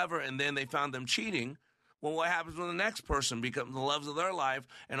to be forever, and then they found them cheating, well, what happens when the next person becomes the loves of their life,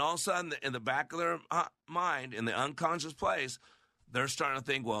 and all of a sudden, in the back of their mind, in the unconscious place, they're starting to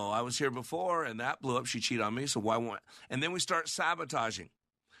think, well, I was here before, and that blew up. She cheated on me, so why won't I? And then we start sabotaging.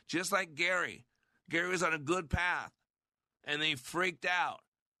 Just like Gary. Gary was on a good path, and then he freaked out.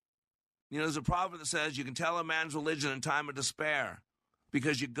 You know, there's a proverb that says you can tell a man's religion in time of despair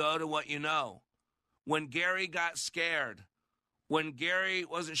because you go to what you know. When Gary got scared, when Gary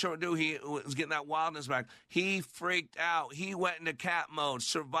wasn't sure what to do, he was getting that wildness back. He freaked out. He went into cat mode,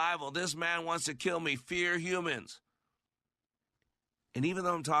 survival. This man wants to kill me. Fear humans. And even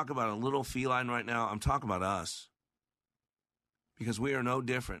though I'm talking about a little feline right now, I'm talking about us. Because we are no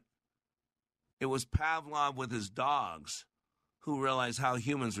different. It was Pavlov with his dogs who realized how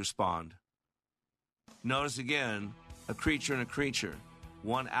humans respond. Notice again, a creature and a creature,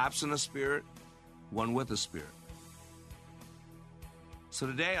 one absent of spirit, one with a spirit. So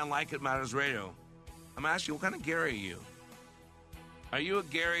today on Like It Matters Radio, I'm asking you, what kind of Gary are you? Are you a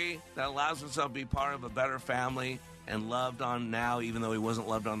Gary that allows himself to be part of a better family and loved on now even though he wasn't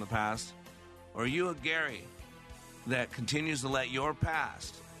loved on in the past? Or are you a Gary that continues to let your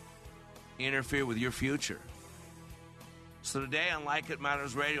past interfere with your future? So today on Like It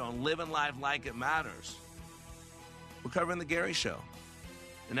Matters Radio, on Living Life Like It Matters, we're covering the Gary Show.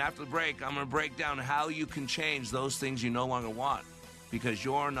 And after the break, I'm going to break down how you can change those things you no longer want, because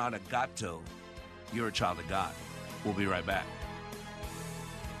you're not a gato, you're a child of God. We'll be right back.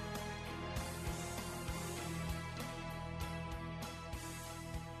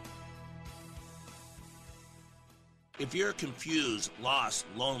 If you're confused, lost,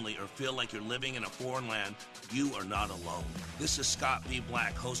 lonely, or feel like you're living in a foreign land, you are not alone. This is Scott B.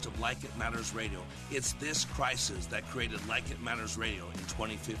 Black, host of Like It Matters Radio. It's this crisis that created Like It Matters Radio in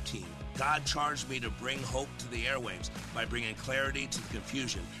 2015. God charged me to bring hope to the airwaves by bringing clarity to the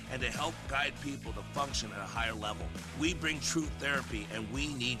confusion and to help guide people to function at a higher level. We bring truth therapy, and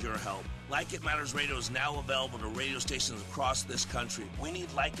we need your help. Like It Matters Radio is now available to radio stations across this country. We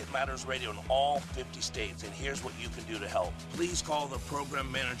need Like It Matters Radio in all 50 states, and here's what you can do to help. Please call the program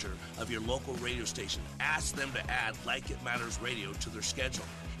manager of your local radio station. Ask them to add Like It Matters Radio to their schedule.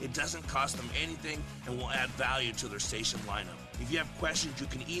 It doesn't cost them anything and will add value to their station lineup. If you have questions, you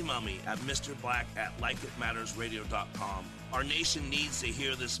can email me at mrblack@likeitmattersradio.com. Our nation needs to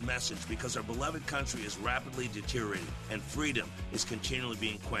hear this message because our beloved country is rapidly deteriorating and freedom is continually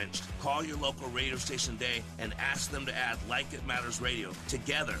being quenched. Call your local radio station today and ask them to add Like It Matters Radio.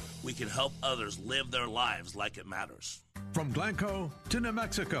 Together, we can help others live their lives like it matters. From Glencoe to New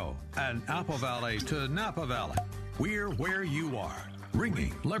Mexico and Apple Valley to Napa Valley, we're where you are.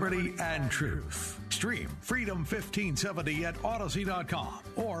 Ringing liberty and truth. Stream Freedom 1570 at Odyssey.com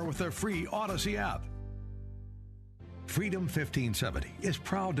or with the free Odyssey app. Freedom 1570 is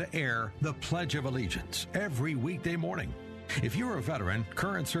proud to air the Pledge of Allegiance every weekday morning. If you're a veteran,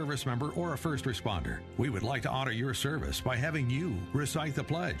 current service member, or a first responder, we would like to honor your service by having you recite the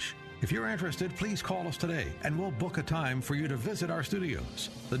pledge. If you're interested, please call us today and we'll book a time for you to visit our studios.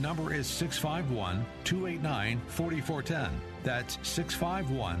 The number is 651-289-4410. That's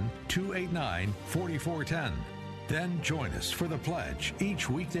 651-289-4410. Then join us for the pledge each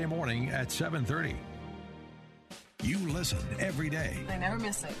weekday morning at 7:30. You listen every day. I never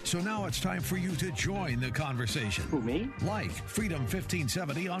miss it. So now it's time for you to join the conversation. Who, me? Like Freedom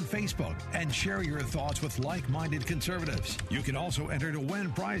 1570 on Facebook and share your thoughts with like-minded conservatives. You can also enter to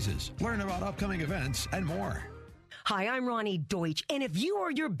win prizes, learn about upcoming events, and more. Hi, I'm Ronnie Deutsch, and if you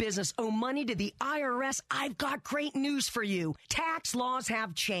or your business owe money to the IRS, I've got great news for you. Tax laws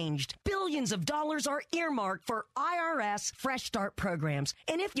have changed. Billions of dollars are earmarked for IRS Fresh Start programs,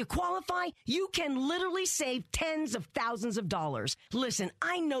 and if you qualify, you can literally save tens of thousands of dollars. Listen,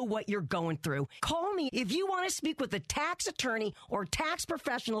 I know what you're going through. Call me if you want to speak with a tax attorney or tax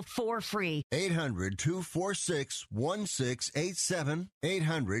professional for free. 800-246-1687.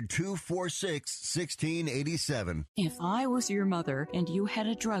 800-246-1687. If I was your mother and you had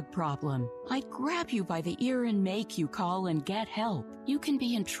a drug problem, I'd grab you by the ear and make you call and get help. You can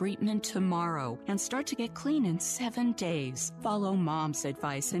be in treatment tomorrow and start to get clean in 7 days. Follow Mom's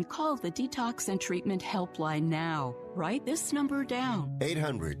advice and call the Detox and Treatment Helpline now. Write this number down.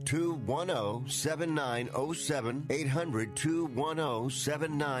 800-210-7907.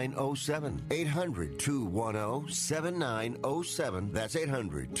 800-210-7907. 800-210-7907. That's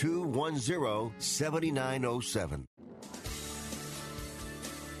 800-210-7907.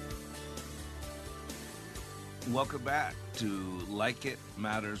 Welcome back to Like It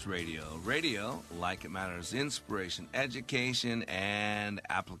Matters Radio. Radio, like it matters, inspiration, education, and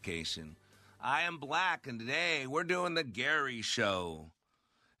application. I am Black, and today we're doing the Gary Show.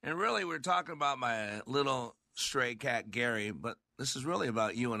 And really, we're talking about my little stray cat, Gary, but this is really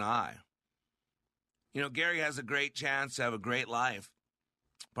about you and I. You know, Gary has a great chance to have a great life.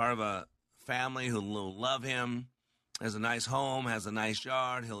 Part of a family who will love him, has a nice home, has a nice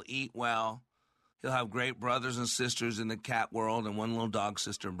yard, he'll eat well. He'll have great brothers and sisters in the cat world and one little dog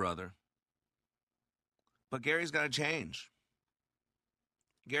sister and brother. But Gary's got to change.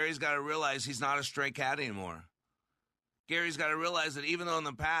 Gary's got to realize he's not a stray cat anymore. Gary's got to realize that even though in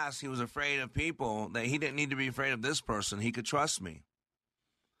the past he was afraid of people, that he didn't need to be afraid of this person. He could trust me.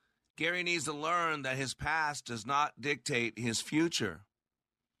 Gary needs to learn that his past does not dictate his future.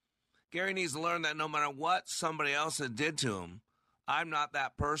 Gary needs to learn that no matter what somebody else had did to him, I'm not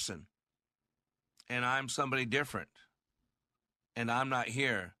that person. And I'm somebody different. And I'm not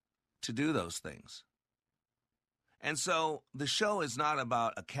here to do those things. And so the show is not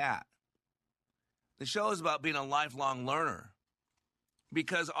about a cat. The show is about being a lifelong learner.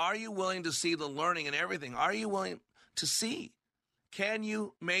 Because are you willing to see the learning in everything? Are you willing to see? Can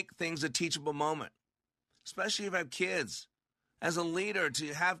you make things a teachable moment? Especially if you have kids. As a leader,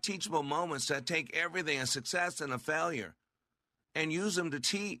 to have teachable moments, to take everything, a success and a failure, and use them to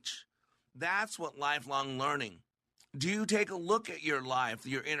teach. That's what lifelong learning. Do you take a look at your life,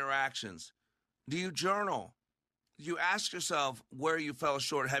 your interactions? Do you journal? Do you ask yourself where you fell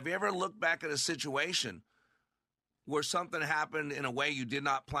short? Have you ever looked back at a situation where something happened in a way you did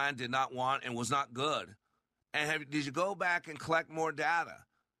not plan, did not want, and was not good? And did you go back and collect more data,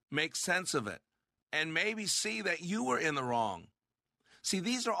 make sense of it, and maybe see that you were in the wrong? See,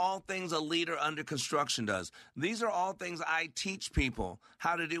 these are all things a leader under construction does. These are all things I teach people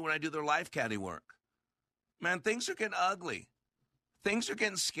how to do when I do their life caddy work. Man, things are getting ugly. Things are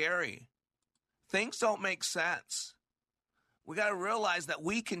getting scary. Things don't make sense. We got to realize that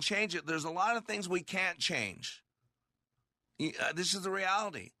we can change it. There's a lot of things we can't change. This is the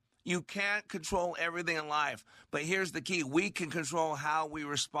reality. You can't control everything in life. But here's the key. We can control how we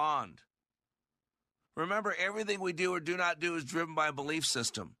respond. Remember, everything we do or do not do is driven by a belief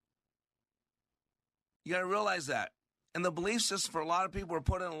system. You got to realize that. And the belief system for a lot of people were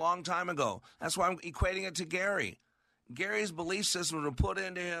put in a long time ago. That's why I'm equating it to Gary. Gary's belief system was put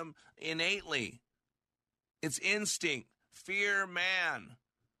into him innately. It's instinct, fear, man,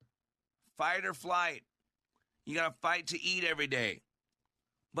 fight or flight. You got to fight to eat every day.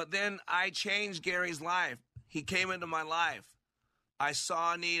 But then I changed Gary's life. He came into my life. I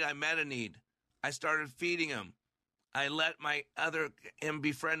saw a need. I met a need. I started feeding him. I let him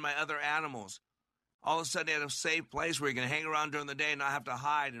befriend my other animals. All of a sudden, he had a safe place where he can hang around during the day and not have to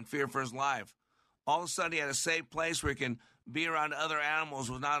hide and fear for his life. All of a sudden, he had a safe place where he can be around other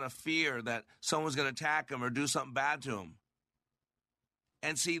animals without a fear that someone's going to attack him or do something bad to him.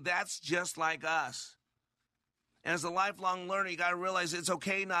 And see, that's just like us. And as a lifelong learner, you got to realize it's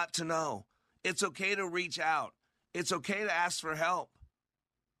okay not to know. It's okay to reach out. It's okay to ask for help.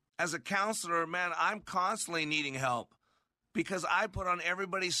 As a counselor, man, I'm constantly needing help because I put on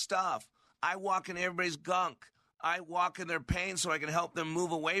everybody's stuff. I walk in everybody's gunk. I walk in their pain so I can help them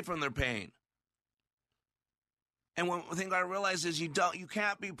move away from their pain. And one thing I realize is you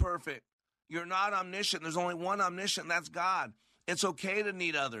can't be perfect. You're not omniscient. There's only one omniscient, and that's God. It's okay to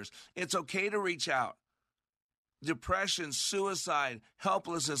need others. It's okay to reach out. Depression, suicide,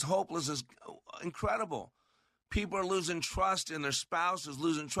 helplessness, hopelessness, incredible. People are losing trust in their spouses,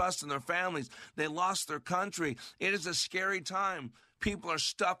 losing trust in their families. They lost their country. It is a scary time. People are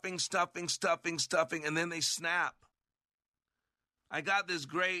stuffing, and then they snap. I got this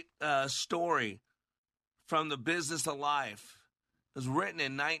great story from The Business of Life. It was written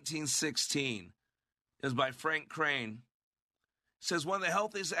in 1916. It was by Frank Crane. It says, one of the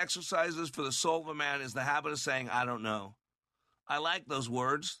healthiest exercises for the soul of a man is the habit of saying, I don't know. I like those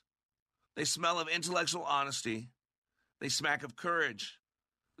words. They smell of intellectual honesty. They smack of courage.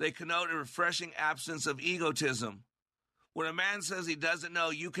 They connote a refreshing absence of egotism. When a man says he doesn't know,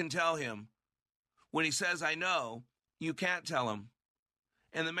 you can tell him. When he says, I know, you can't tell him.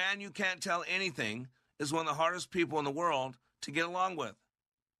 And the man you can't tell anything is one of the hardest people in the world to get along with.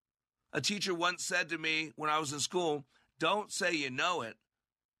 A teacher once said to me when I was in school, don't say you know it,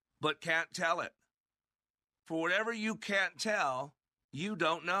 but can't tell it. For whatever you can't tell, you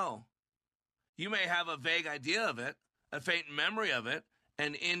don't know. You may have a vague idea of it, a faint memory of it,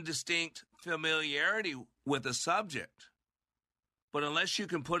 an indistinct familiarity with the subject. But unless you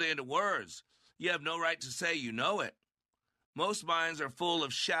can put it into words, you have no right to say you know it. Most minds are full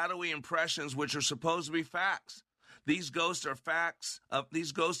of shadowy impressions which are supposed to be facts. These ghosts of facts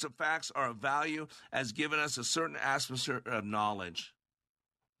are of value as giving us a certain aspect of knowledge.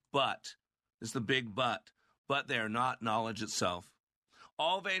 But, it's the big but they are not knowledge itself.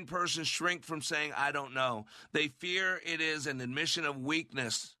 All vain persons shrink from saying, I don't know. They fear it is an admission of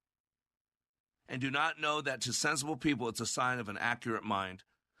weakness and do not know that to sensible people it's a sign of an accurate mind.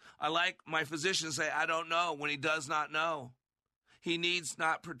 I like my physician to say, I don't know when he does not know. He needs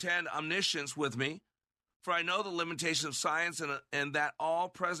not pretend omniscience with me, for I know the limitation of science and that all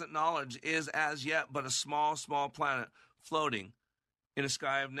present knowledge is as yet but a small, small planet floating in a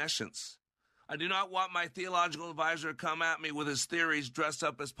sky of nescience. I do not want my theological advisor to come at me with his theories dressed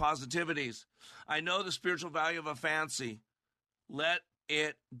up as positivities. I know the spiritual value of a fancy. Let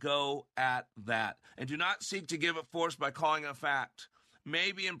it go at that. And do not seek to give it force by calling it a fact.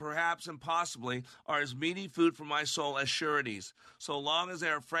 Maybe and perhaps and possibly are as meaty food for my soul as sureties, so long as they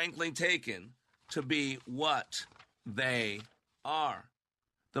are frankly taken to be what they are.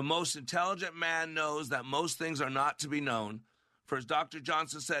 The most intelligent man knows that most things are not to be known. For as Dr.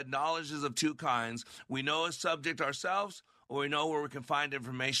 Johnson said, knowledge is of two kinds. We know a subject ourselves, or we know where we can find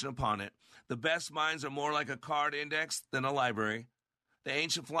information upon it. The best minds are more like a card index than a library. The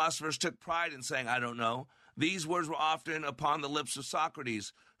ancient philosophers took pride in saying, I don't know. These words were often upon the lips of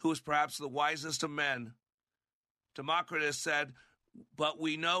Socrates, who was perhaps the wisest of men. Democritus said, but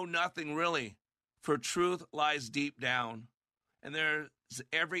we know nothing really, for truth lies deep down. And there's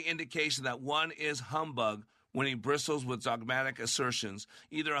every indication that one is humbug when he bristles with dogmatic assertions,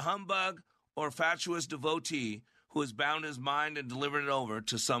 either a humbug or a fatuous devotee who has bound his mind and delivered it over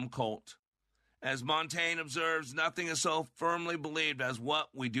to some cult. As Montaigne observes, nothing is so firmly believed as what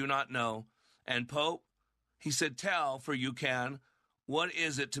we do not know. And Pope, he said, tell, for you can, what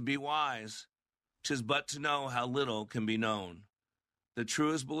is it to be wise? 'Tis but to know how little can be known. The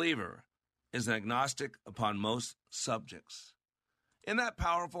truest believer is an agnostic upon most subjects. Isn't that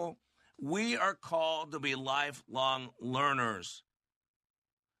powerful? We are called to be lifelong learners.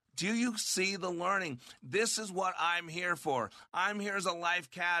 Do you see the learning? This is what I'm here for. I'm here as a life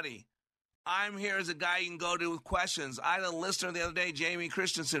caddy. I'm here as a guy you can go to with questions. I had a listener the other day, Jamie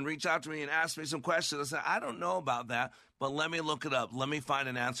Christensen, reach out to me and ask me some questions. I said, I don't know about that, but let me look it up. Let me find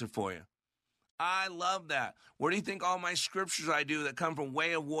an answer for you. I love that. Where do you think all my scriptures I do that come from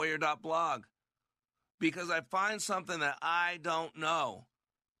wayofwarrior.blog? Because I find something that I don't know,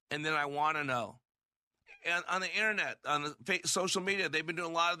 and then I want to know. And on the internet, on the social media, they've been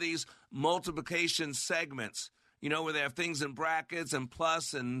doing a lot of these multiplication segments, you know, where they have things in brackets and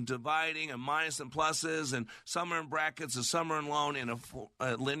plus and dividing and minus and pluses, and some are in brackets and some are in lone in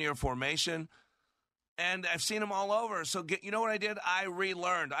a linear formation. And I've seen them all over. So you know what I did? I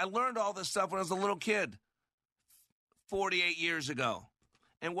relearned. I learned all this stuff when I was a little kid 48 years ago.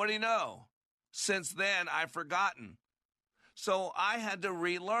 And what do you know? Since then, I've forgotten. So I had to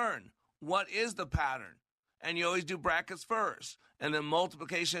relearn. What is the pattern? And you always do brackets first. And then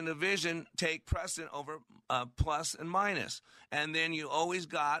multiplication and division take precedent over plus and minus. And then you always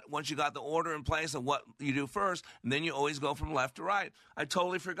once you got the order in place of what you do first, and then you always go from left to right. I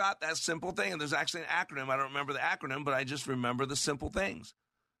totally forgot that simple thing. And there's actually an acronym. I don't remember the acronym, but I just remember the simple things.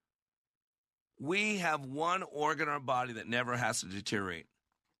 We have one organ in our body that never has to deteriorate.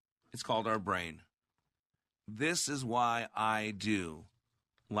 It's called our brain. This is why I do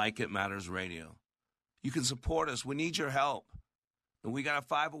Like It Matters Radio. You can support us. We need your help. And we got a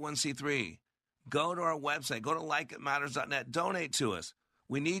 501c3. Go to our website. Go to likeitmatters.net. Donate to us.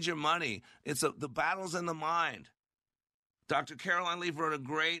 We need your money. The battle's in the mind. Dr. Caroline Leaf wrote a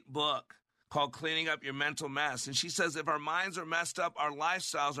great book called Cleaning Up Your Mental Mess. And she says if our minds are messed up, our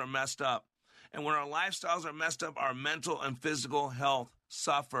lifestyles are messed up. And when our lifestyles are messed up, our mental and physical health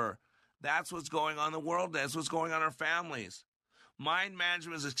suffer. That's what's going on in the world. That's what's going on in our families. Mind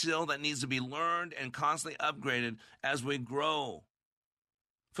management is a skill that needs to be learned and constantly upgraded as we grow.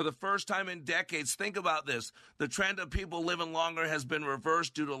 For the first time in decades, think about this. The trend of people living longer has been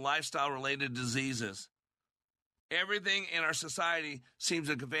reversed due to lifestyle-related diseases. Everything in our society seems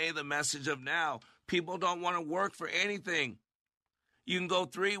to convey the message of now. People don't want to work for anything. You can go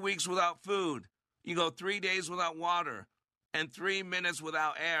 3 weeks without food. You can go 3 days without water and 3 minutes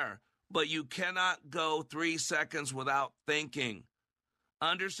without air. But you cannot go 3 seconds without thinking.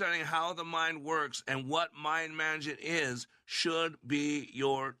 Understanding how the mind works and what mind management is should be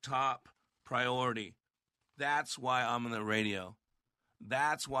your top priority. That's why I'm on the radio.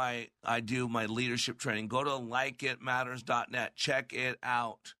 That's why I do my leadership training. Go to likeitmatters.net. Check it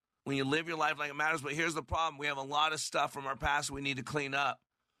out. When you live your life like it matters, but here's the problem. We have a lot of stuff from our past we need to clean up.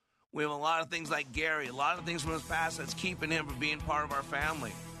 We have a lot of things like Gary, a lot of things from his past that's keeping him from being part of our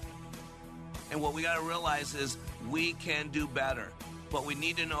family. And what we got to realize is we can do better. But we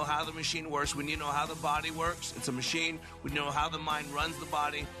need to know how the machine works. We need to know how the body works. It's a machine. We know how the mind runs the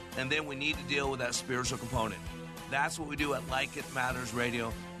body. And then we need to deal with that spiritual component. That's what we do at Like It Matters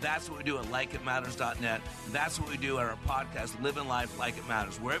Radio. That's what we do at likeitmatters.net. That's what we do at our podcast, Living Life Like It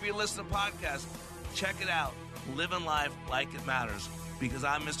Matters. Wherever you listen to podcasts, check it out. Living Life Like It Matters. Because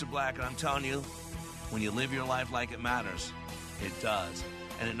I'm Mr. Black, and I'm telling you, when you live your life like it matters, it does.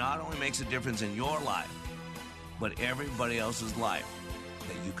 And it not only makes a difference in your life, but everybody else's life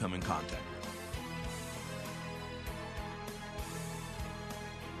that you come in contact with.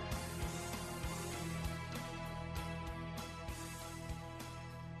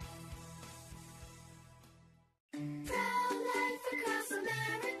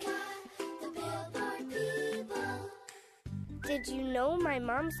 Did you know my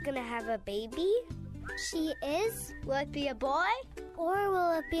mom's gonna have a baby? She is? Will it be a boy Or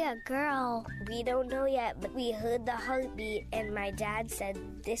will it be a girl? We don't know yet, but we heard the heartbeat, and my dad said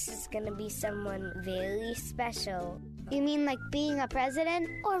this is going to be someone very special. You mean like being a president?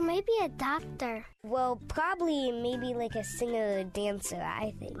 Or maybe a doctor? Well, probably maybe like a singer or dancer,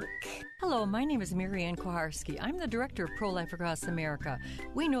 I think. Hello, my name is Marianne Koharski. I'm the director of Pro-Life Across America.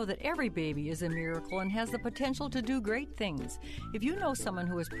 We know that every baby is a miracle and has the potential to do great things. If you know someone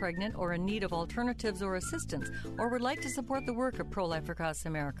who is pregnant or in need of alternatives or assistance, or would like to support the work of Pro-Life Across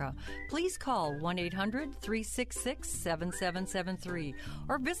America, please call 1-800-366-7773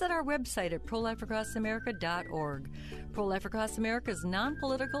 or visit our website at prolifeacrossamerica.org. Pro-Life Across America is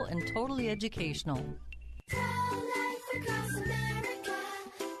non-political and totally educational. Pro-Life Across America,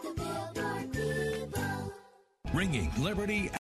 the Billboard people. Ringing liberty